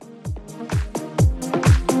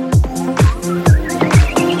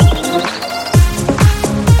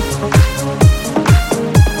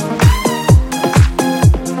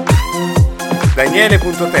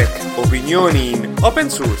Daniele.tech, opinioni in open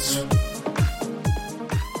source.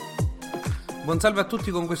 Buon salve a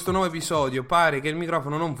tutti con questo nuovo episodio. Pare che il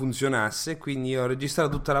microfono non funzionasse, quindi ho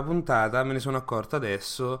registrato tutta la puntata, me ne sono accorto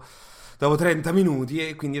adesso dopo 30 minuti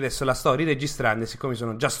e quindi adesso la sto riregistrando e siccome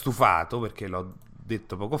sono già stufato perché l'ho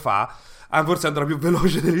detto poco fa, forse andrò più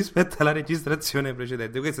veloce rispetto alla registrazione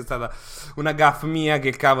precedente. Questa è stata una gaffe mia, che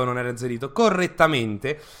il cavo non era inserito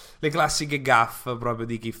correttamente, le classiche gaffe proprio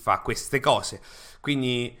di chi fa queste cose.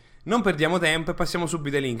 Quindi non perdiamo tempo e passiamo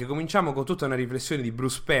subito ai link. Cominciamo con tutta una riflessione di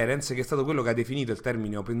Bruce Perens, che è stato quello che ha definito il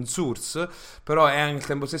termine open source, però è al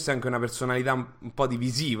tempo stesso anche una personalità un po'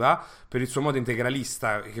 divisiva per il suo modo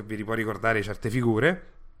integralista, che vi può ricordare certe figure.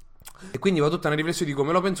 E quindi va tutta una riflessione di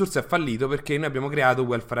come l'open source è fallito perché noi abbiamo creato un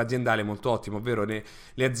welfare aziendale molto ottimo, ovvero le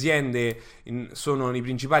aziende sono i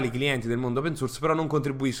principali clienti del mondo open source, però non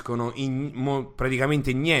contribuiscono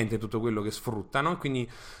praticamente niente a tutto quello che sfruttano, quindi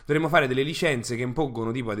dovremmo fare delle licenze che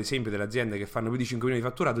impongono, tipo ad esempio delle aziende che fanno più di 5 milioni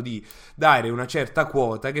di fatturato, di dare una certa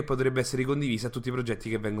quota che potrebbe essere condivisa a tutti i progetti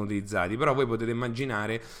che vengono utilizzati. Però voi potete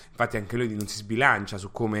immaginare, infatti anche lui non si sbilancia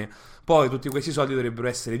su come poi tutti questi soldi dovrebbero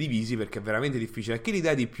essere divisi, perché è veramente difficile. A chi li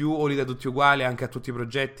dà di più o li dà tutti uguali anche a tutti i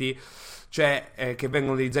progetti, cioè che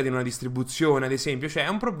vengono utilizzati in una distribuzione ad esempio? Cioè è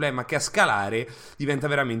un problema che a scalare diventa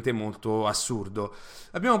veramente molto assurdo.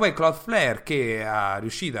 Abbiamo poi Cloudflare, che è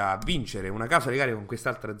riuscita a vincere una causa legale con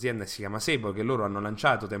quest'altra azienda che si chiama Sable, che loro hanno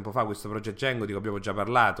lanciato tempo fa questo Project Django di cui abbiamo già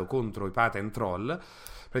parlato, contro i patent troll.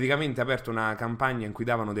 Praticamente ha aperto una campagna in cui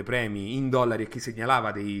davano dei premi in dollari a chi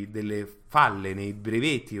segnalava delle falle nei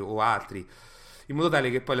brevetti o altri, in modo tale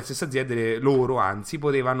che poi le stesse aziende, loro anzi,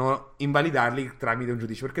 potevano invalidarli tramite un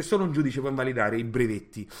giudice, perché solo un giudice può invalidare i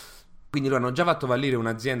brevetti. Quindi loro hanno già fatto fallire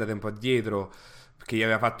un'azienda tempo addietro che gli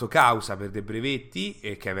aveva fatto causa per dei brevetti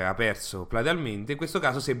e che aveva perso platealmente. In questo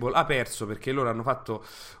caso Sable ha perso perché loro hanno fatto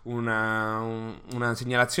una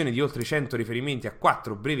segnalazione di oltre 100 riferimenti a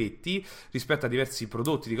 4 brevetti rispetto a diversi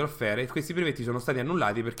prodotti di Cloudflare, e questi brevetti sono stati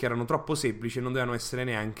annullati perché erano troppo semplici e non dovevano essere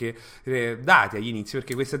neanche dati agli inizi,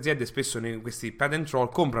 perché queste aziende spesso, questi patent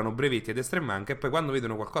troll, comprano brevetti a destra e manca e poi quando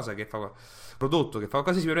vedono qualcosa che fa prodotto che fa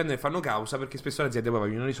qualcosa si prendono e fanno causa, perché spesso le aziende poi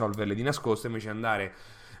vogliono risolverle di nascosto invece di andare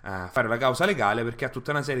a fare la causa legale, perché ha tutta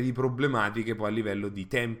una serie di problematiche poi a livello di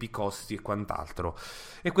tempi, costi e quant'altro,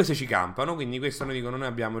 e queste ci campano. Quindi questo noi dicono,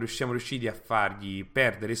 noi siamo riusciti a fargli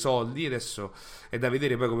perdere soldi, adesso è da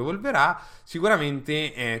vedere poi come evolverà.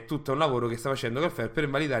 Sicuramente è tutto un lavoro che sta facendo Cloudflare per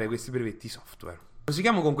invalidare questi brevetti software.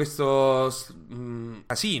 Proseguiamo con questo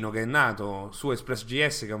casino che è nato su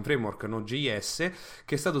ExpressJS, che è un framework Node.js,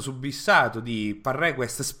 che è stato subissato di pull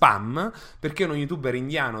request spam, perché uno youtuber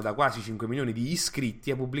indiano da quasi 5 milioni di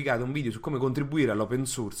iscritti ha pubblicato un video su come contribuire all'open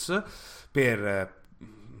source per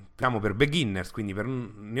beginners, quindi per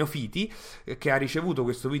neofiti, che ha ricevuto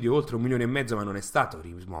questo video oltre 1,5 milioni, ma non è stato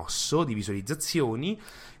rimosso di visualizzazioni,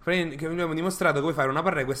 che abbiamo dimostrato come fare una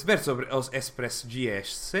pull request verso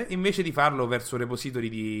ExpressJS invece di farlo verso un repository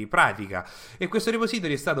di pratica, e questo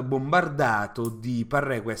repository è stato bombardato di pull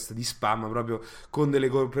request di spam, proprio con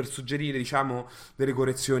per suggerire, diciamo, delle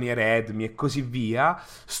correzioni a readme e così via,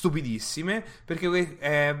 stupidissime,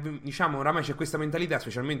 perché diciamo oramai c'è questa mentalità,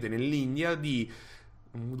 specialmente nell'India, di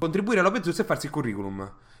contribuire all'open source e farsi il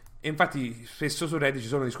curriculum. E infatti spesso su Reddit ci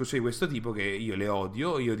sono discussioni di questo tipo che io le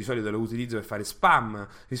odio. Io di solito le utilizzo per fare spam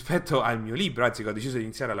rispetto al mio libro, anzi che ho deciso di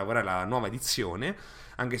iniziare a lavorare alla nuova edizione,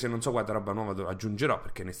 anche se non so quanta roba nuova aggiungerò,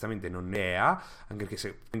 perché onestamente non ne ha, anche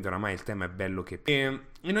perché oramai il tema è bello che... E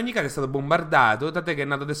in ogni caso è stato bombardato, tant'è che è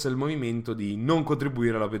nato adesso il movimento di non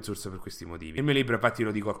contribuire all'open source per questi motivi. Il mio libro infatti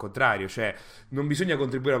lo dico al contrario, cioè non bisogna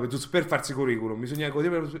contribuire all'open source per farsi curriculum, bisogna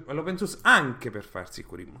contribuire all'open source anche per farsi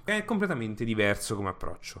curriculum, che è completamente diverso come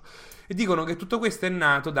approccio. E dicono che tutto questo è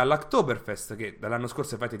nato dall'Oktoberfest, che dall'anno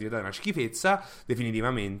scorso infatti è diventata una schifezza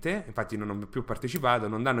definitivamente, infatti non ho più partecipato,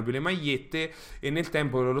 non danno più le magliette, e nel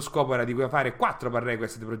tempo lo scopo era di fare 4 pull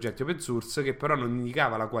request di progetti open source che però non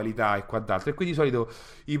indicava la qualità e quant'altro, e quindi di solito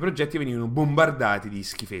i progetti venivano bombardati di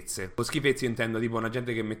schifezze. Con schifezze intendo tipo una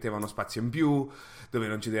gente che metteva uno spazio in più dove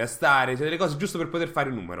non ci deve stare, cioè delle cose giusto per poter fare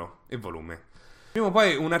numero e volume. Abbiamo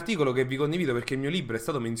poi un articolo che vi condivido perché il mio libro è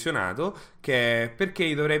stato menzionato, che è perché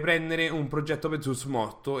io dovrei prendere un progetto open source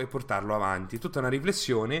morto e portarlo avanti. Tutta una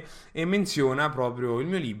riflessione, e menziona proprio il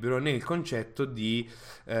mio libro nel concetto di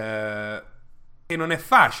che non è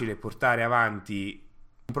facile portare avanti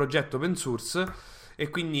un progetto open source e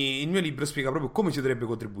quindi il mio libro spiega proprio come si dovrebbe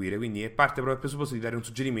contribuire, quindi parte proprio dal presupposto di dare un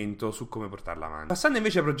suggerimento su come portarla avanti. Passando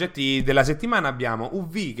invece ai progetti della settimana, abbiamo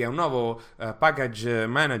UV, che è un nuovo package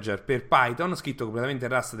manager per Python, scritto completamente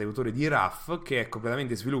in Rust dai autori di RAF, che è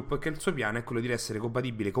completamente sviluppo e che il suo piano è quello di essere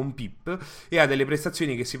compatibile con pip e ha delle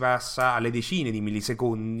prestazioni che si passa alle decine di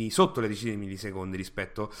millisecondi, sotto le decine di millisecondi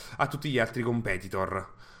rispetto a tutti gli altri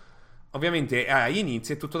competitor. Ovviamente agli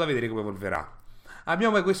inizi è tutto da vedere come evolverà.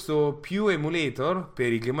 Abbiamo poi questo Pew Emulator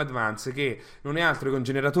per il Game Advance, che non è altro che un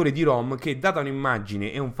generatore di ROM che, data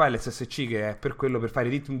un'immagine e un file SSC, che è per quello per fare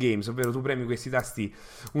rhythm games, ovvero tu premi questi tasti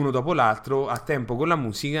uno dopo l'altro a tempo con la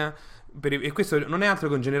musica, e questo non è altro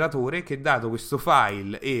che un generatore che, dato questo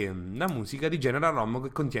file e la musica, ti genera ROM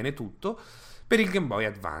che contiene tutto per il Game Boy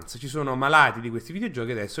Advance. Ci sono malati di questi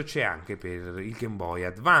videogiochi, adesso c'è anche per il Game Boy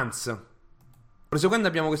Advance. Proseguendo,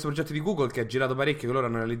 abbiamo questo progetto di Google che ha girato parecchio, che loro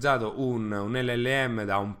hanno realizzato un LLM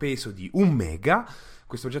da un peso di 1 mega.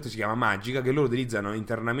 Questo progetto si chiama Magica, che loro utilizzano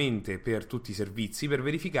internamente per tutti i servizi per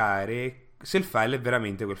verificare se il file è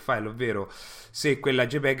veramente quel file, ovvero se quella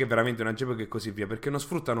JPEG è veramente una JPEG e così via, perché non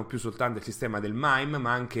sfruttano più soltanto il sistema del MIME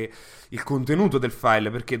ma anche il contenuto del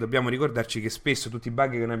file, perché dobbiamo ricordarci che spesso tutti i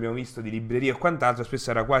bug che noi abbiamo visto di libreria o quant'altro spesso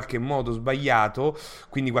era qualche modo sbagliato,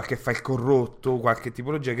 quindi qualche file corrotto, qualche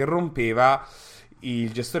tipologia che rompeva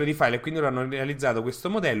il gestore di file, e quindi loro hanno realizzato questo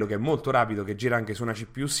modello che è molto rapido, che gira anche su una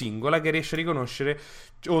CPU singola, che riesce a riconoscere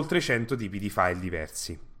oltre 100 tipi di file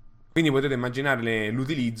diversi. Quindi potete immaginare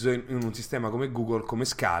l'utilizzo in un sistema come Google, come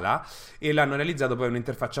Scala, e l'hanno realizzato poi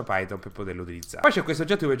un'interfaccia Python per poterlo utilizzare. Poi c'è questo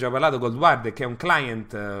oggetto di cui ho già parlato, Goldward, che è un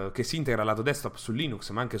client che si integra lato desktop su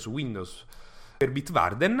Linux ma anche su Windows per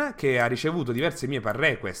Bitwarden, che ha ricevuto diverse mie pull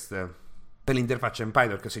request per l'interfaccia in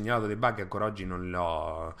Python, che ho segnalato dei bug e ancora oggi non li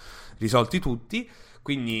ho risolti tutti.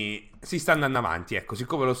 Quindi si sta andando avanti, ecco,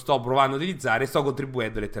 siccome lo sto provando a utilizzare, sto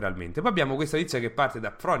contribuendo letteralmente. Poi abbiamo questa notizia che parte da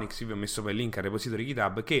Pronix, vi ho messo poi il link al repository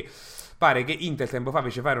GitHub, che pare che Intel tempo fa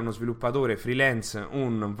fece fare uno sviluppatore freelance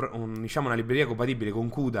diciamo una libreria compatibile con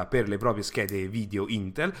CUDA per le proprie schede video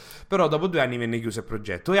Intel, però dopo 2 anni venne chiuso il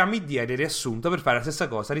progetto e AMD ha riassunto per fare la stessa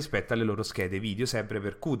cosa rispetto alle loro schede video, sempre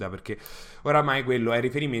per CUDA, perché oramai quello è il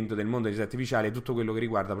riferimento del mondo dell'intelligenza artificiale, tutto quello che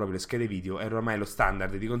riguarda proprio le schede video è oramai lo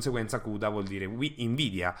standard, di conseguenza CUDA vuol dire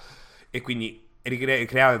Nvidia, e quindi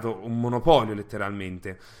creato un monopolio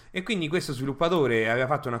letteralmente. E quindi questo sviluppatore aveva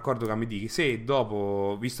fatto un accordo con AMD che, se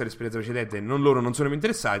dopo, visto l'esperienza precedente, loro non sono più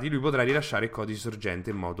interessati, lui potrà rilasciare il codice sorgente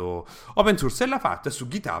in modo open source, e l'ha fatto, è su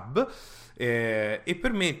GitHub. E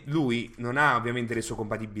per me lui non ha ovviamente reso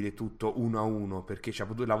compatibile tutto uno a uno, perché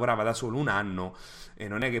lavorava da solo un anno e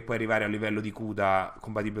non è che puoi arrivare a livello di CUDA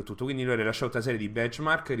compatibile tutto, quindi lui ha rilasciato una serie di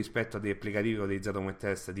benchmark rispetto a dei applicativi utilizzato come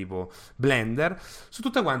test tipo Blender su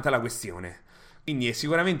tutta quanta la questione. Quindi è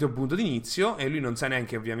sicuramente un punto d'inizio, e lui non sa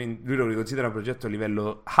neanche, ovviamente, lui lo riconsidera un progetto a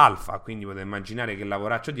livello alfa, quindi potete immaginare che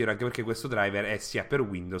lavoraccio dietro, anche perché questo driver è sia per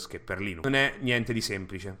Windows che per Linux. Non è niente di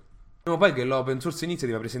semplice. Prima o poi che l'Open Source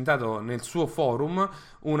Initiative ha presentato nel suo forum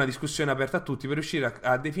una discussione aperta a tutti per riuscire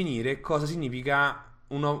a definire cosa significa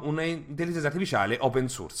un'intelligenza artificiale open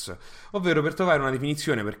source, ovvero per trovare una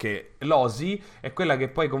definizione, perché l'OSI è quella che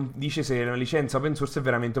poi dice se una licenza open source è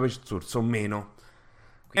veramente open source o meno.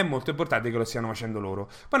 È molto importante che lo stiano facendo loro.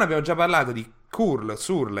 Poi ne abbiamo già parlato di curl,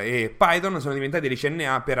 surl e Python, sono diventati le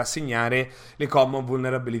CNA per assegnare le Common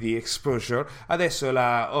Vulnerability Exposure. Adesso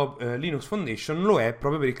la Linux Foundation lo è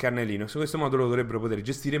proprio per il kernel Linux. In questo modo loro dovrebbero poter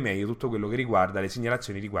gestire meglio tutto quello che riguarda le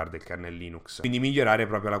segnalazioni riguardo il kernel Linux, quindi migliorare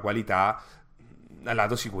proprio la qualità dal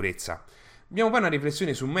lato sicurezza. Abbiamo poi una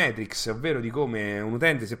riflessione su Matrix, ovvero di come un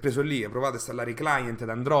utente si è preso lì, ha provato a installare i client ad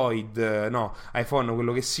Android, iPhone,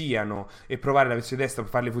 quello che siano, e provare la versione desktop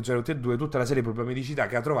per farli funzionare tutti e due, tutta la serie di problematicità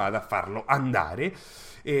che ha trovato a farlo andare,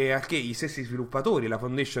 e anche i stessi sviluppatori, la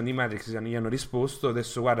foundation di Matrix, gli hanno risposto: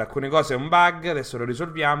 adesso guarda, alcune cose è un bug, adesso lo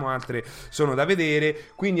risolviamo, altre sono da vedere,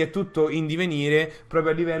 quindi è tutto in divenire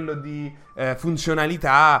proprio a livello di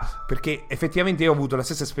funzionalità, perché effettivamente io ho avuto la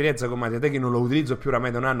stessa esperienza con Matrix, che non lo utilizzo più oramai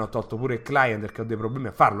da un anno, ho tolto pure il client perché ho dei problemi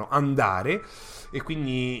a farlo andare, e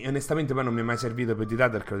quindi onestamente poi non mi è mai servito per di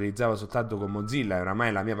tanto, perché lo utilizzavo soltanto con Mozilla e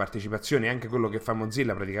oramai la mia partecipazione, anche quello che fa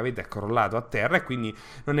Mozilla, praticamente è crollato a terra, e quindi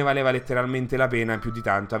non ne valeva letteralmente la pena più di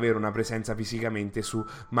tanto avere una presenza fisicamente su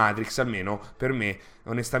Matrix, almeno per me.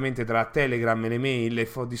 Onestamente tra Telegram, le mail, il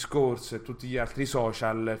phone discourse e tutti gli altri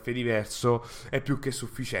social, il Fediverso, è più che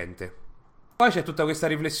sufficiente. Poi c'è tutta questa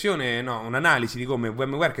riflessione, un'analisi di come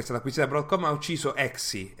VMware, che è stata acquisita da Broadcom, ha ucciso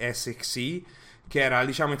XE, SXE, che era,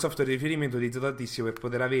 diciamo, il software di riferimento utilizzato tantissimo per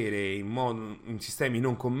poter avere in sistemi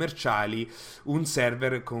non commerciali un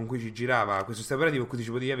server con cui ci girava questo sistema operativo, con cui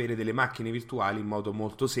ci potevi avere delle macchine virtuali in modo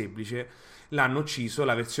molto semplice. L'hanno ucciso,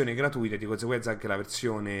 la versione gratuita, di conseguenza anche la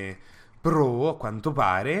versione Pro, a quanto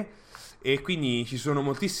pare, e quindi ci sono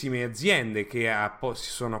moltissime aziende che si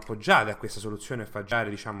sono appoggiate a questa soluzione per fare,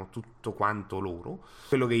 diciamo, tutto quanto loro,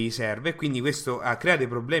 quello che gli serve, quindi questo crea dei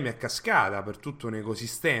problemi a cascata per tutto un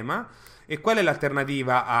ecosistema. E qual è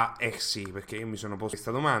l'alternativa a Exi? Perché io mi sono posto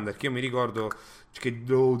questa domanda, perché io mi ricordo che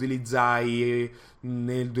lo utilizzai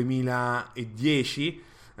nel 2010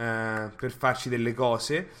 per farci delle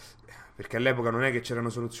cose, perché all'epoca non è che c'erano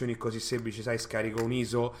soluzioni così semplici, sai, scarico un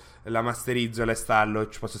ISO, la masterizzo, la installo e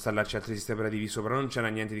ci posso installarci altri sistemi operativi sopra, non c'era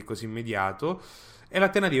niente di così immediato. E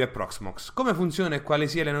l'alternativa è Proxmox. Come funziona e quali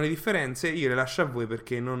siano le differenze io le lascio a voi,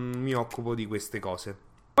 perché non mi occupo di queste cose.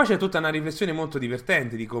 Poi c'è tutta una riflessione molto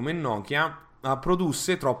divertente di come Nokia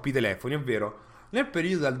produsse troppi telefoni, ovvero nel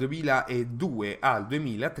periodo dal 2002 al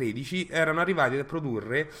 2013 erano arrivati a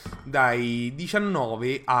produrre dai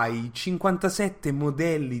 19 ai 57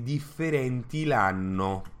 modelli differenti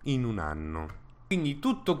l'anno, in un anno. Quindi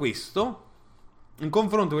tutto questo, in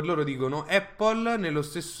confronto, per loro dicono, Apple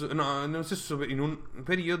in un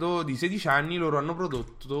periodo di 16 anni loro hanno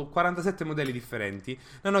prodotto 47 modelli differenti,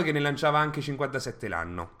 la Nokia ne lanciava anche 57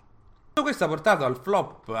 l'anno. Tutto questo ha portato al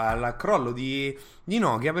flop, al crollo di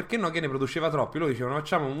Nokia, perché Nokia ne produceva troppi. Loro dicevano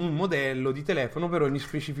facciamo un modello di telefono per ogni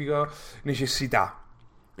specifica necessità.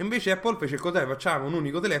 E invece Apple fece il contrario, facciamo un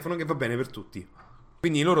unico telefono che va bene per tutti.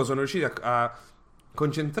 Quindi loro sono riusciti a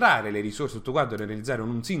concentrare le risorse tutto quanto e realizzare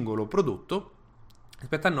un singolo prodotto,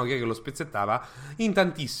 rispetto a Nokia che lo spezzettava in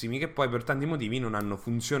tantissimi, che poi per tanti motivi non hanno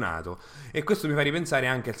funzionato. E questo mi fa ripensare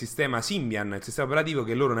anche al sistema Symbian, il sistema operativo,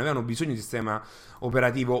 che loro ne avevano bisogno di un sistema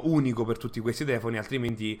operativo unico per tutti questi telefoni,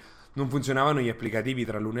 altrimenti non funzionavano gli applicativi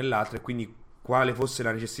tra l'uno e l'altro, e quindi quale fosse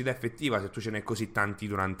la necessità effettiva se tu ce n'hai così tanti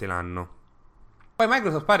durante l'anno. Poi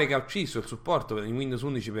Microsoft pare che ha ucciso il supporto in Windows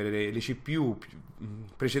 11 per le CPU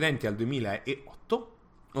precedenti al 2008.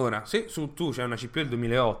 Ora, se tu c'è una CPU del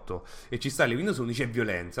 2008 e ci sta il Windows 11, è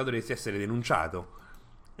violenza, dovresti essere denunciato.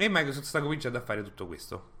 E Microsoft sta cominciando a fare tutto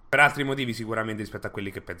questo, per altri motivi sicuramente rispetto a quelli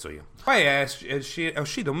che penso io. Poi è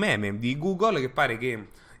uscito un meme di Google che pare che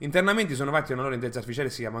internamente sono fatti una loro intelligenza artificiale,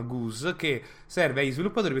 si chiama Goose, che serve agli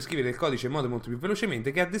sviluppatori per scrivere il codice in modo molto più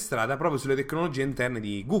velocemente, che è addestrata proprio sulle tecnologie interne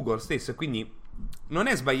di Google stesso. Quindi non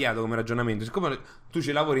è sbagliato come ragionamento, siccome tu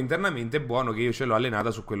ci lavori internamente è buono che io ce l'ho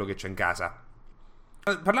allenata su quello che c'è in casa.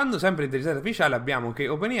 Parlando sempre di intelligenza artificiale, abbiamo che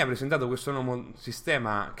OpenAI ha presentato questo nuovo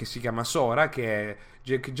sistema che si chiama Sora, che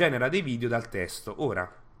genera dei video dal testo.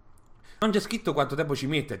 Ora, non c'è scritto quanto tempo ci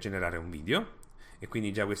mette a generare un video, e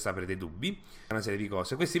quindi già questo apre dei dubbi, una serie di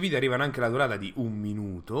cose. Questi video arrivano anche alla durata di 1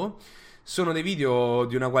 minuto, sono dei video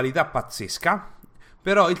di una qualità pazzesca,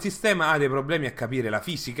 però il sistema ha dei problemi a capire la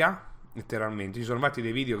fisica, letteralmente. Ci sono fatti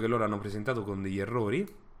dei video che loro hanno presentato con degli errori,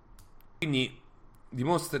 quindi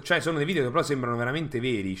cioè sono dei video che però sembrano veramente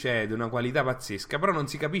veri, cioè di una qualità pazzesca, però non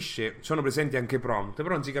si capisce, sono presenti anche prompt,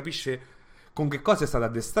 però non si capisce con che cosa è stata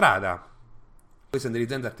addestrata questa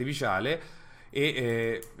intelligenza artificiale.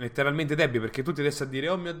 E letteralmente Debbie, perché tutti adesso a dire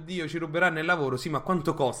oh mio Dio ci ruberanno il lavoro. Sì, ma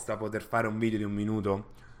quanto costa poter fare un video di 1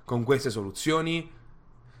 minuto con queste soluzioni?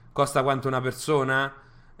 Costa quanto una persona?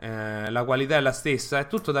 La qualità è la stessa? È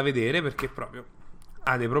tutto da vedere, perché proprio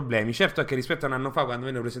ha dei problemi. Certo è che rispetto a un anno fa, quando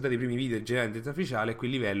vennero presentati i primi video di intelligenza artificiale, qui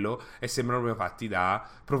il livello e sembrano proprio fatti da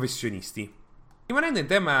professionisti. Rimanendo in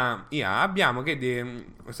tema IA, abbiamo che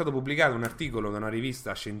è stato pubblicato un articolo da una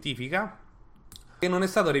rivista scientifica che non è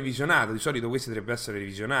stato revisionato. Di solito questi dovrebbero essere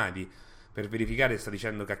revisionati per verificare se sta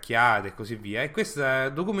dicendo cacchiate e così via, e questo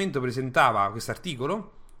documento presentava, questo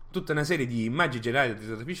articolo, tutta una serie di immagini generate di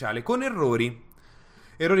intelligenza artificiale con errori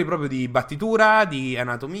proprio di battitura, di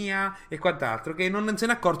anatomia e quant'altro, che non se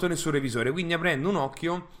ne è accorto nessun revisore. Quindi aprendo un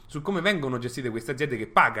occhio su come vengono gestite queste aziende,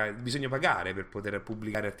 che bisogna pagare per poter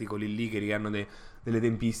pubblicare articoli lì che hanno delle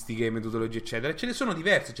tempistiche, metodologie eccetera. Ce ne sono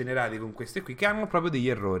diverse generate con queste qui che hanno proprio degli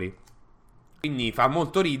errori. Quindi fa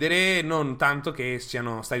molto ridere, non tanto che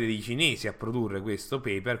siano stati dei cinesi a produrre questo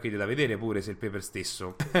paper, quindi da vedere pure se il paper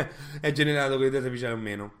stesso è generato con l'intelligenza artificiale o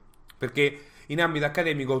meno, perché in ambito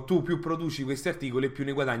accademico tu più produci questi articoli più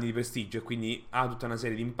ne guadagni di prestigio, e quindi ha tutta una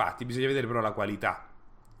serie di impatti. Bisogna vedere però la qualità.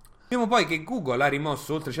 Vediamo poi che Google ha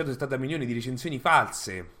rimosso oltre 170 milioni di recensioni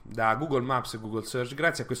false da Google Maps e Google Search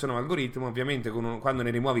grazie a questo nuovo algoritmo. Ovviamente quando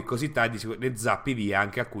ne rimuovi così tanti ne zappi via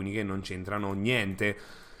anche alcuni che non c'entrano niente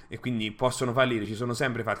e quindi possono fallire. Ci sono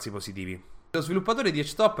sempre falsi positivi. Lo sviluppatore di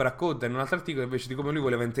H-Top racconta in un altro articolo invece di come lui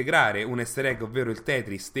voleva integrare un easter egg, ovvero il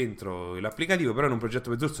Tetris, dentro l'applicativo, però in un progetto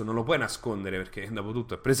open source non lo puoi nascondere perché dopo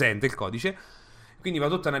tutto è presente il codice. Quindi va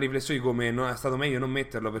tutta una riflessione di come è stato meglio non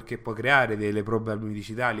metterlo perché può creare delle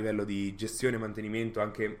probabilità a livello di gestione e mantenimento,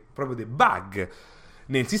 anche proprio dei bug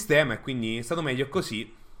nel sistema, e quindi è stato meglio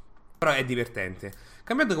così, però è divertente.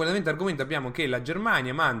 Cambiando completamente argomento, abbiamo che la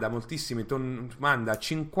Germania manda manda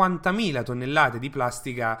 50.000 tonnellate di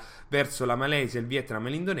plastica verso la Malesia, il Vietnam e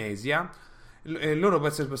l'Indonesia. Loro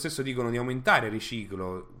per lo stesso dicono di aumentare il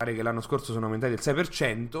riciclo, pare che l'anno scorso sono aumentati del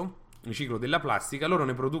 6% il riciclo della plastica. Loro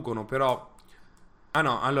ne producono però... Ah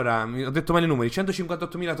no, allora, ho detto male i numeri,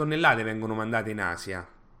 158.000 tonnellate vengono mandate in Asia,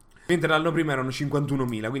 mentre l'anno prima erano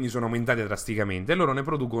 51.000, quindi sono aumentate drasticamente. E loro ne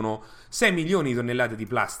producono 6 milioni di tonnellate di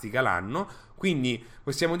plastica l'anno, quindi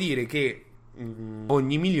possiamo dire che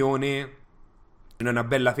ogni milione è una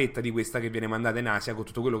bella fetta di questa che viene mandata in Asia, con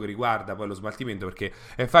tutto quello che riguarda poi lo smaltimento, perché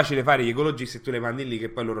è facile fare gli ecologisti e tu le mandi lì che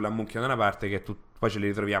poi loro la ammucchiano da una parte, che poi ce le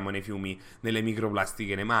ritroviamo nei fiumi, nelle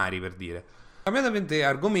microplastiche, nei mari, per dire. Cambiando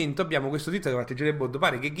argomento, abbiamo questo titolo che parteggerebbe,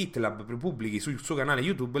 pare che GitLab pubblichi sul suo canale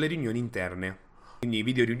YouTube le riunioni interne, quindi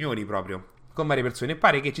video riunioni proprio, con varie persone. E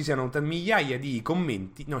pare che ci siano migliaia di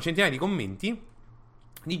commenti, no, centinaia di commenti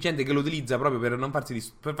di gente che lo utilizza proprio per non farsi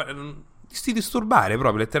disturbare,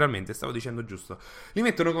 proprio letteralmente, stavo dicendo giusto. Li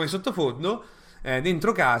mettono come sottofondo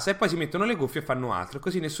dentro casa e poi si mettono le cuffie e fanno altro,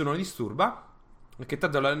 così nessuno li disturba, perché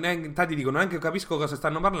tanti dicono neanche capisco cosa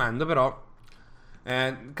stanno parlando, però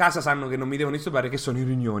casa sanno che non mi devono disturbare, che sono in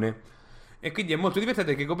riunione. E quindi è molto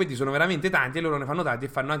divertente perché i commenti sono veramente tanti e loro ne fanno tanti e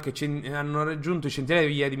fanno anche hanno raggiunto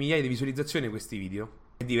centinaia di migliaia di visualizzazioni questi video.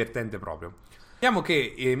 È divertente proprio. Vediamo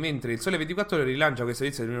che mentre il Sole 24 Ore rilancia questa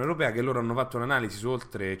notizia dell'Unione Europea, che loro hanno fatto un'analisi su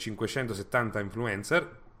oltre 570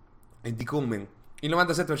 influencer e di come il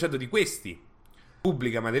 97% di questi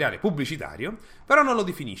pubblica materiale pubblicitario, però non lo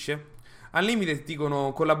definisce. Al limite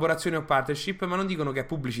dicono collaborazione o partnership, ma non dicono che è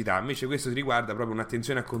pubblicità. Invece questo si riguarda proprio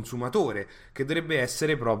un'attenzione al consumatore, che dovrebbe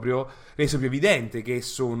essere proprio reso più evidente che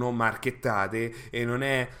sono marchettate e non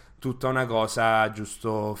è tutta una cosa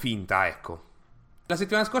giusto finta, ecco. La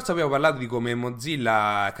settimana scorsa abbiamo parlato di come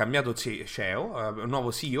Mozilla ha cambiato CEO, un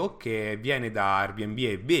nuovo CEO che viene da Airbnb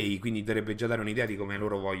e eBay, quindi dovrebbe già dare un'idea di come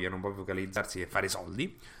loro vogliono un po' focalizzarsi e fare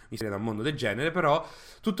soldi, visto da un mondo del genere. Però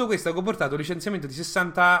tutto questo ha comportato il licenziamento di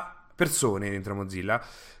 60 persone dentro Mozilla,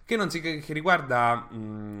 che riguarda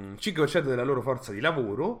 5% della loro forza di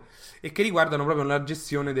lavoro e che riguardano proprio la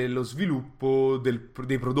gestione dello sviluppo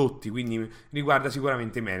dei prodotti, quindi riguarda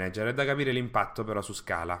sicuramente i manager. È da capire l'impatto però su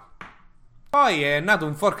scala. Poi è nato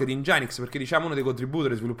un fork di Nginx perché diciamo uno dei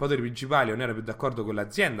contributori e sviluppatori principali non era più d'accordo con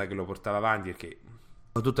l'azienda che lo portava avanti, perché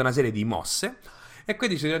ha tutta una serie di mosse, e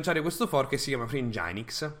quindi decide di lanciare questo fork che si chiama Free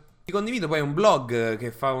Nginx. Vi condivido poi un blog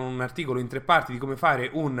che fa un articolo in 3 parti di come fare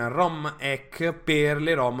un ROM hack per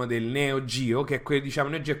le ROM del Neo Geo, che è diciamo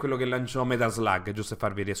Neo Geo è quello che lanciò Metal Slug, giusto per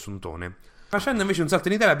farvi il riassuntone. Facendo invece un salto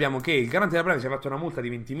in Italia, abbiamo che il garante della privacy ha fatto una multa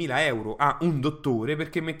di 20.000 euro a un dottore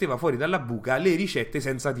perché metteva fuori dalla buca le ricette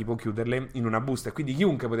senza tipo chiuderle in una busta, e quindi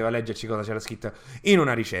chiunque poteva leggerci cosa c'era scritto in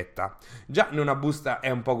una ricetta. Già in una busta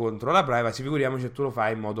è un po' contro la privacy, figuriamoci se tu lo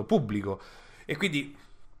fai in modo pubblico, e quindi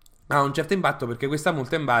ha un certo impatto perché questa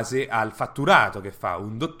multa è in base al fatturato che fa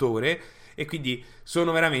un dottore, e quindi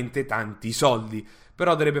sono veramente tanti soldi.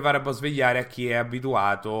 Però dovrebbe fare un po' svegliare a chi è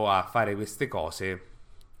abituato a fare queste cose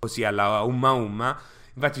così alla umma.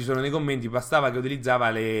 Infatti ci sono dei commenti, bastava che utilizzava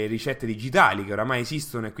le ricette digitali che oramai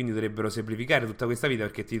esistono e quindi dovrebbero semplificare tutta questa vita,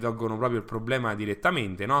 perché ti tolgono proprio il problema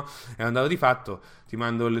direttamente, no? È un dato di fatto, ti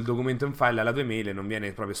mando il documento in file alla tua email e non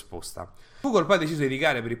viene proprio esposta. Google poi ha deciso di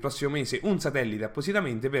dedicare per il prossimo mese un satellite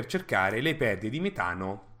appositamente per cercare le perdite di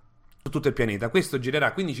metano su tutto il pianeta. Questo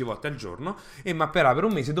girerà 15 volte al giorno e mapperà per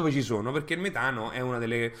un mese dove ci sono, perché il metano è una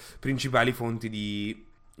delle principali fonti di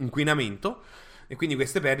inquinamento. E quindi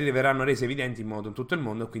queste perdite verranno rese evidenti in tutto il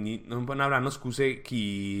mondo, quindi non avranno scuse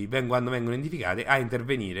quando vengono identificate a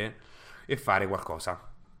intervenire e fare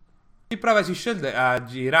qualcosa. Il Privacy Shield ha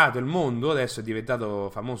girato il mondo, adesso è diventato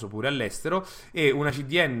famoso pure all'estero, e una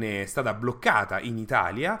CDN è stata bloccata in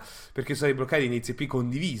Italia perché sono stati bloccati inizi IP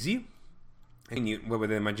condivisi. Quindi voi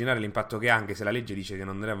potete immaginare l'impatto che ha, anche se la legge dice che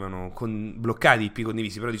non devono bloccare i IP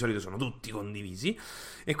condivisi, però di solito sono tutti condivisi,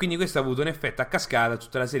 e quindi questo ha avuto un effetto a cascata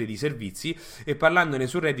tutta una serie di servizi. E parlandone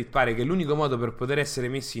su Reddit pare che l'unico modo per poter essere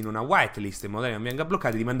messi in una whitelist in modo che non venga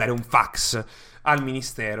bloccati è di mandare un fax al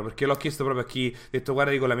ministero, perché l'ho chiesto proprio a chi ha detto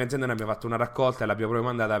guarda, con la mia azienda noi abbiamo fatto una raccolta e l'abbiamo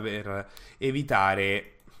proprio mandata per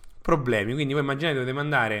evitare problemi. Quindi voi immaginate, dovete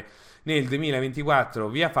mandare nel 2024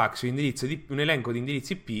 via fax un elenco di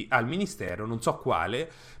indirizzi IP al ministero, non so quale,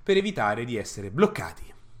 per evitare di essere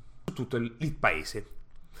bloccati. tutto il paese.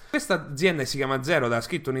 Questa azienda si chiama Zero, ha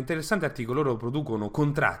scritto un interessante articolo. Loro producono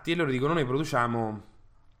contratti e loro dicono: noi produciamo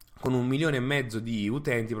con 1,5 milioni di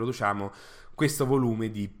utenti, produciamo questo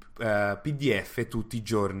volume di PDF tutti i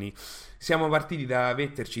giorni. Siamo partiti da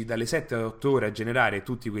metterci dalle 7-8 ore a generare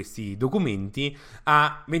tutti questi documenti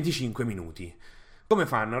a 25 minuti. Come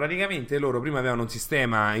fanno? Praticamente loro prima avevano un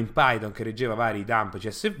sistema in Python che reggeva vari dump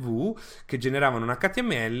CSV che generavano un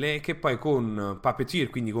HTML, che poi con Puppeteer,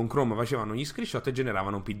 quindi con Chrome, facevano gli screenshot e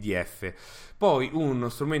generavano un PDF. Poi uno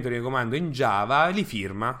strumento di comando in Java li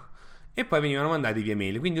firma e poi venivano mandati via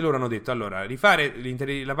mail. Quindi loro hanno detto: allora, rifare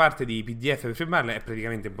la parte di PDF per firmarla è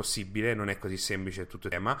praticamente impossibile, non è così semplice tutto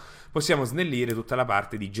il tema. Possiamo snellire tutta la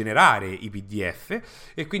parte di generare i PDF,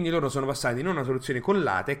 e quindi loro sono passati non a una soluzione con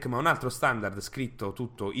LaTeX ma a un altro standard scritto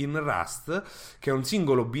tutto in Rust, che è un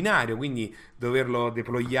singolo binario, quindi doverlo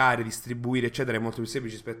deployare, distribuire eccetera è molto più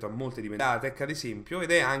semplice rispetto a molte di LaTeX ad esempio,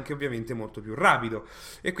 ed è anche ovviamente molto più rapido,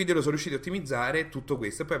 e quindi loro sono riusciti a ottimizzare tutto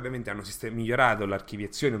questo. E poi ovviamente hanno migliorato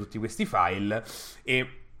l'archiviazione di tutti questi file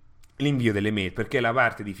e l'invio delle mail, perché la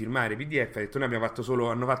parte di firmare PDF, ha detto, noi abbiamo fatto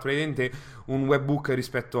hanno fatto praticamente un webbook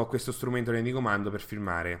rispetto a questo strumento di comando per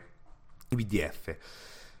firmare i PDF.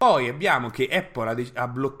 Poi abbiamo che Apple ha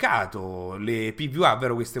bloccato le PWA,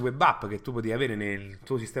 ovvero queste web app che tu potevi avere nel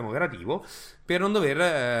tuo sistema operativo, per non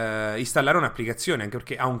dover installare un'applicazione, anche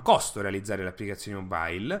perché ha un costo realizzare l'applicazione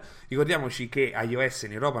mobile. Ricordiamoci che iOS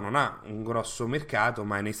in Europa non ha un grosso mercato,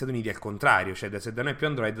 ma negli Stati Uniti è il contrario, cioè se da noi è più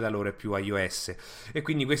Android, da loro è più iOS, e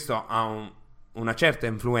quindi questo ha una certa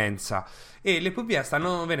influenza, e le PWA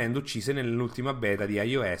stanno venendo uccise nell'ultima beta di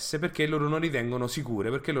iOS perché loro non ritengono sicure,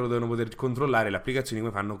 perché loro devono poter controllare le applicazioni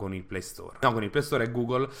come fanno con il Play Store. No, con il Play Store è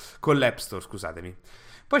Google, con l'App Store, scusatemi.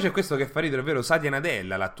 Poi c'è questo che fa ridere, ovvero Satya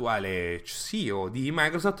Nadella, l'attuale CEO di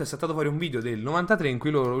Microsoft. È saltato fuori un video del 93 in cui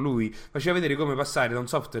lui faceva vedere come passare da un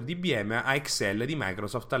software di IBM a Excel di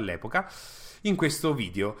Microsoft all'epoca, in questo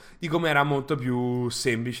video, di come era molto più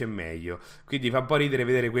semplice e meglio. Quindi fa un po' ridere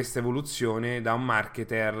vedere questa evoluzione da un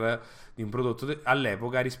marketer di un prodotto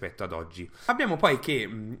all'epoca rispetto ad oggi. Abbiamo poi che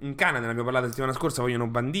in Canada, ne abbiamo parlato la settimana scorsa, vogliono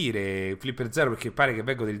bandire Flipper Zero perché pare che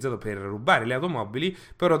venga utilizzato per rubare le automobili,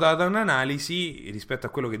 però da un'analisi rispetto a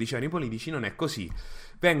quello che dicevano i politici non è così.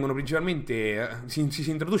 Vengono principalmente si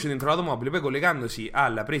introduce dentro l'automobile, poi collegandosi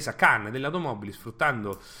alla presa CAN dell'automobile,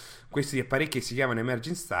 sfruttando questi apparecchi che si chiamano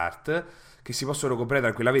Emerging Start, che si possono comprare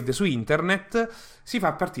tranquillamente su internet, si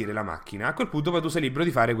fa partire la macchina. A quel punto poi tu sei libero di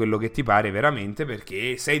fare quello che ti pare veramente,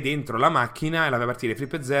 perché sei dentro la macchina e la fai partire.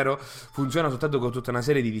 Flip Zero funziona soltanto con tutta una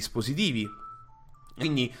serie di dispositivi,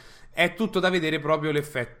 quindi è tutto da vedere proprio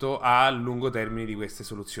l'effetto a lungo termine di queste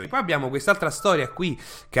soluzioni. Poi abbiamo quest'altra storia qui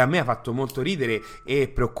che a me ha fatto molto ridere e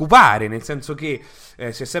preoccupare, nel senso che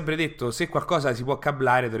si è sempre detto, se qualcosa si può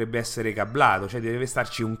cablare dovrebbe essere cablato, cioè deve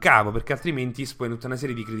starci un cavo, perché altrimenti espone tutta una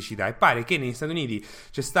serie di criticità. E pare che negli Stati Uniti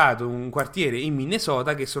c'è stato un quartiere in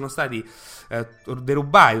Minnesota che sono stati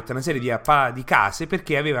derubati tutta una serie di case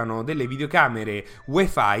perché avevano delle videocamere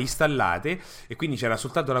wifi installate, e quindi c'era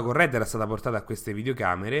soltanto la corrente era stata portata a queste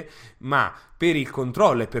videocamere, ma per il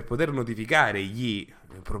controllo e per poter notificare gli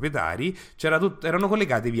proprietari erano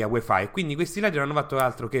collegate via wifi. Quindi questi ladri non hanno fatto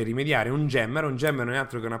altro che rimediare un jammer non è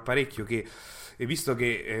altro che un apparecchio che, visto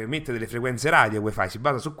che emette delle frequenze radio, wifi si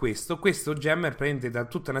basa su questo jammer prende da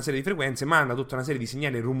tutta una serie di frequenze, manda tutta una serie di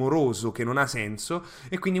segnale rumoroso che non ha senso,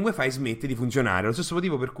 e quindi il wifi smette di funzionare. Lo stesso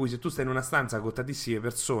motivo per cui se tu stai in una stanza con tantissime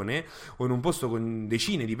persone o in un posto con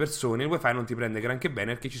decine di persone, il wifi non ti prende granché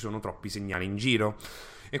bene perché ci sono troppi segnali in giro.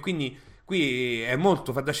 E quindi qui è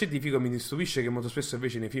molto fantascientifico. Mi stupisce che molto spesso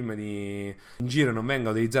invece nei film in giro non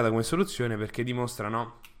venga utilizzata come soluzione, perché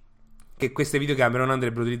dimostrano che queste videocamere non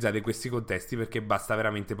andrebbero utilizzate in questi contesti, perché basta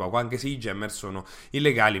veramente poco, anche se i jammer sono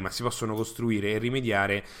illegali, ma si possono costruire e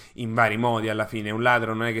rimediare in vari modi. Alla fine un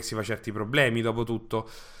ladro non è che si fa certi problemi, dopo tutto.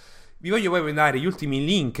 Vi voglio poi dare gli ultimi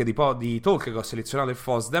link di talk che ho selezionato il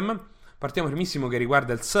FOSDEM. Partiamo primissimo che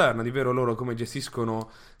riguarda il CERN, ovvero loro come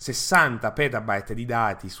gestiscono 60 petabyte di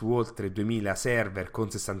dati su oltre 2000 server con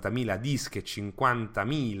 60.000 disk e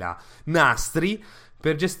 50.000 nastri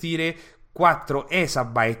per gestire 4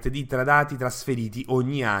 exabyte di dati trasferiti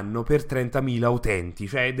ogni anno per 30.000 utenti,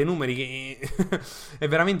 cioè dei numeri che è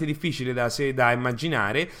veramente difficile da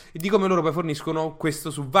immaginare, e di come loro poi forniscono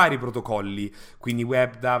questo su vari protocolli, quindi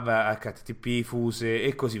WebDAV, HTTP, Fuse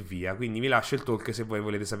e così via. Quindi vi lascio il talk se voi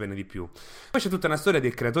volete saperne di più. Poi c'è tutta una storia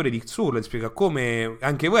del creatore di Xur, che spiega come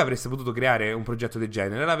anche voi avreste potuto creare un progetto del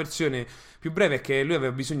genere. La versione più breve è che lui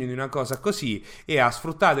aveva bisogno di una cosa così e ha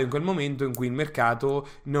sfruttato in quel momento in cui il mercato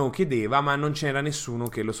non chiedeva, ma non c'era nessuno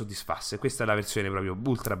che lo soddisfasse. Questa è la versione proprio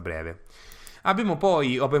ultra breve. Abbiamo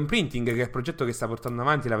poi Open Printing, che è il progetto che sta portando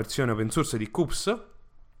avanti la versione open source di Coops.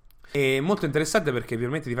 È molto interessante perché vi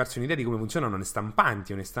permette di farsi un'idea di come funzionano le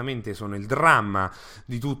stampanti. Onestamente sono il dramma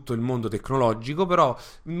di tutto il mondo tecnologico, però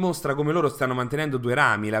mostra come loro stanno mantenendo due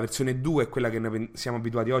rami. La versione 2 è quella che noi siamo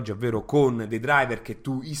abituati oggi, ovvero con dei driver che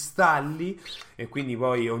tu installi e quindi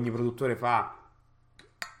poi ogni produttore fa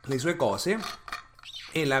le sue cose,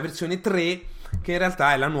 e la versione 3 che in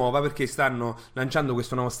realtà è la nuova, perché stanno lanciando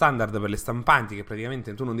questo nuovo standard per le stampanti, che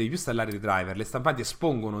praticamente tu non devi più installare dei driver, le stampanti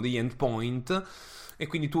espongono degli endpoint e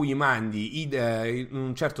quindi tu gli mandi in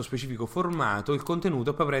un certo specifico formato il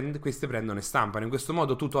contenuto e poi queste prendono e stampano. In questo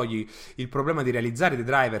modo tu togli il problema di realizzare dei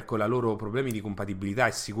driver con i loro problemi di compatibilità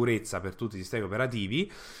e sicurezza per tutti i sistemi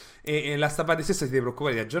operativi, e la stampante stessa si deve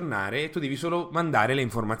preoccupare di aggiornare e tu devi solo mandare le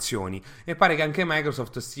informazioni. E pare che anche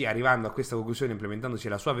Microsoft stia arrivando a questa conclusione implementandosi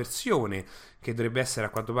la sua versione, che dovrebbe essere a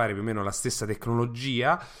quanto pare più o meno la stessa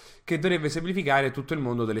tecnologia, che dovrebbe semplificare tutto il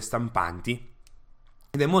mondo delle stampanti.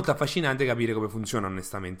 Ed è molto affascinante capire come funziona,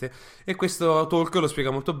 onestamente, e questo talk lo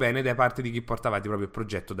spiega molto bene da parte di chi porta avanti proprio il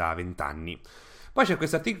progetto da 20 anni. Poi c'è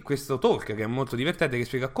questo talk che è molto divertente, che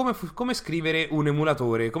spiega come scrivere un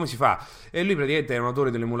emulatore, come si fa. E lui praticamente è un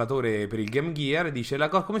autore dell'emulatore per il Game Gear e dice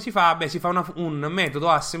come si fa? Beh, si fa un metodo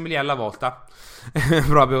assembly alla volta.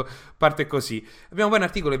 Proprio parte così. Abbiamo poi un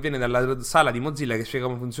articolo che viene dalla sala di Mozilla che spiega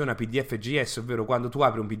come funziona PDF.js, ovvero quando tu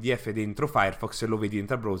apri un PDF dentro Firefox e lo vedi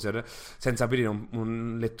dentro il browser senza aprire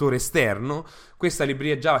un lettore esterno. Questa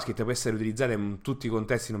libreria JavaScript può essere utilizzata in tutti i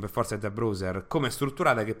contesti, non per forza da browser. Come è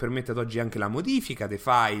strutturata, che permette ad oggi anche la modifica dei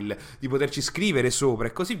file, di poterci scrivere sopra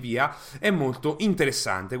e così via, è molto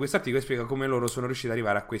interessante. Questo articolo spiega come loro sono riusciti ad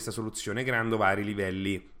arrivare a questa soluzione creando vari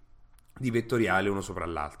livelli di vettoriale uno sopra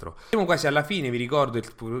l'altro. Siamo quasi alla fine. Vi ricordo il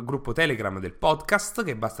gruppo Telegram del podcast,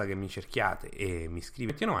 che basta che mi cerchiate e mi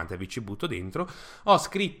iscrivete 90 e vi ci butto dentro. Ho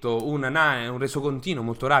scritto un resocontino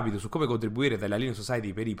molto rapido su come contribuire dalla Linux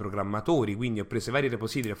Society per i programmatori, quindi ho preso vari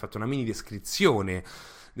repository, ho fatto una mini descrizione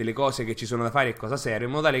delle cose che ci sono da fare e cosa serve,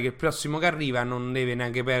 in modo tale che il prossimo che arriva non deve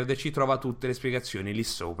neanche perderci, trova tutte le spiegazioni lì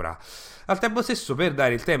sopra. Al tempo stesso, per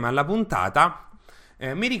dare il tema alla puntata,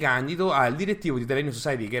 mi ricandido al direttivo di Linux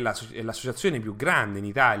Society, che è l'associazione più grande in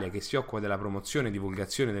Italia che si occupa della promozione e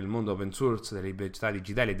divulgazione del mondo open source, delle libertà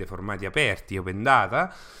digitali e dei formati aperti, open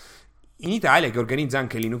data, in Italia, che organizza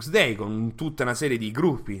anche Linux Day con tutta una serie di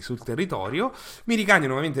gruppi sul territorio. Mi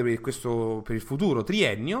ricandido nuovamente per il futuro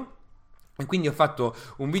triennio. E quindi ho fatto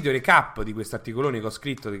un video recap di questo articolone che ho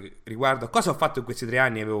scritto riguardo a cosa ho fatto in questi 3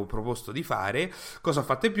 anni e avevo proposto di fare, cosa ho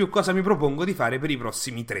fatto in più, cosa mi propongo di fare per i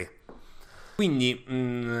prossimi 3. Quindi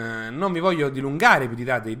non mi voglio dilungare più di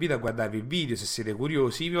tanto, vi invito a guardarvi il video se siete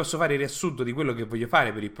curiosi. Vi posso fare il riassunto di quello che voglio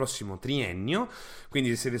fare per il prossimo triennio,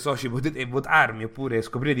 quindi se siete soci potete votarmi oppure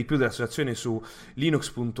scoprire di più dell'associazione su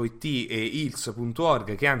linux.it e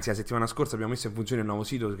ils.org, che anzi la settimana scorsa abbiamo messo in funzione un nuovo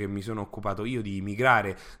sito che mi sono occupato io di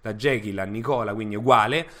migrare da Jekyll a Nicola, quindi è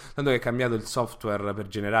uguale, tanto che è cambiato il software per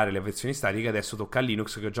generare le versioni statiche. Adesso tocca a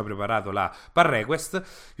Linux, che ho già preparato la pull request,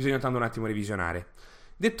 bisogna tanto un attimo revisionare.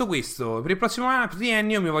 Detto questo, per il prossimo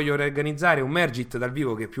triennio mi voglio organizzare un mergit dal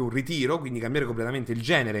vivo, che è più un ritiro, quindi cambiare completamente il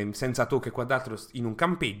genere, senza talk e quant'altro, in un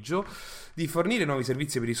campeggio, di fornire nuovi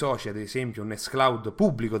servizi per i soci, ad esempio un Nextcloud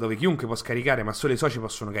pubblico dove chiunque può scaricare, ma solo i soci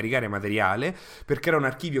possono caricare materiale, per creare un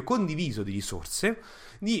archivio condiviso di risorse,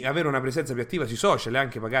 di avere una presenza più attiva sui social e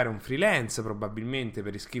anche pagare un freelance probabilmente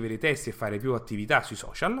per scrivere i testi e fare più attività sui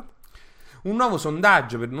social. Un nuovo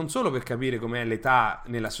sondaggio, non solo per capire com'è l'età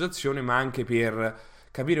nell'associazione, ma anche per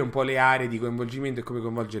capire un po' le aree di coinvolgimento e come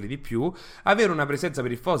coinvolgerle di più, avere una presenza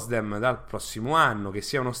per il FOSDEM dal prossimo anno, che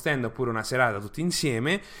sia uno stand oppure una serata tutti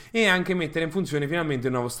insieme, e anche mettere in funzione finalmente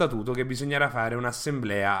un nuovo statuto, che bisognerà fare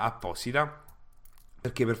un'assemblea apposita,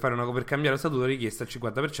 perché per cambiare lo statuto è richiesta il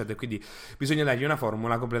 50% e quindi bisogna dargli una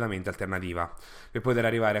formula completamente alternativa per poter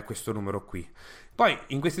arrivare a questo numero qui. Poi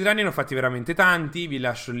in questi 3 anni ne ho fatti veramente tanti, vi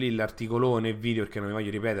lascio lì l'articolone e video perché non mi voglio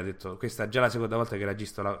ripetere, ho detto questa è già la seconda volta che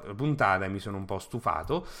registro la puntata e mi sono un po'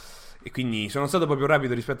 stufato. E quindi sono stato proprio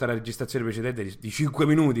rapido rispetto alla registrazione precedente di 5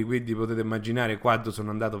 minuti, quindi potete immaginare quanto sono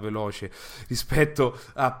andato veloce rispetto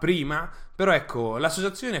a prima. Però ecco,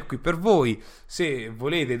 l'associazione è qui per voi. Se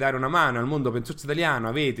volete dare una mano al mondo open source italiano,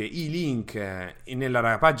 avete i link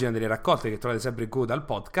nella pagina delle raccolte che trovate sempre in coda al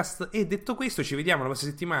podcast. E detto questo, ci vediamo la prossima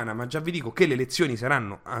settimana, ma già vi dico che le lezioni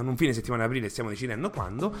saranno a un fine settimana di aprile, stiamo decidendo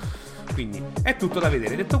quando, quindi è tutto da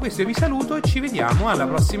vedere. Detto questo, io vi saluto e ci vediamo alla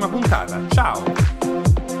prossima puntata. Ciao!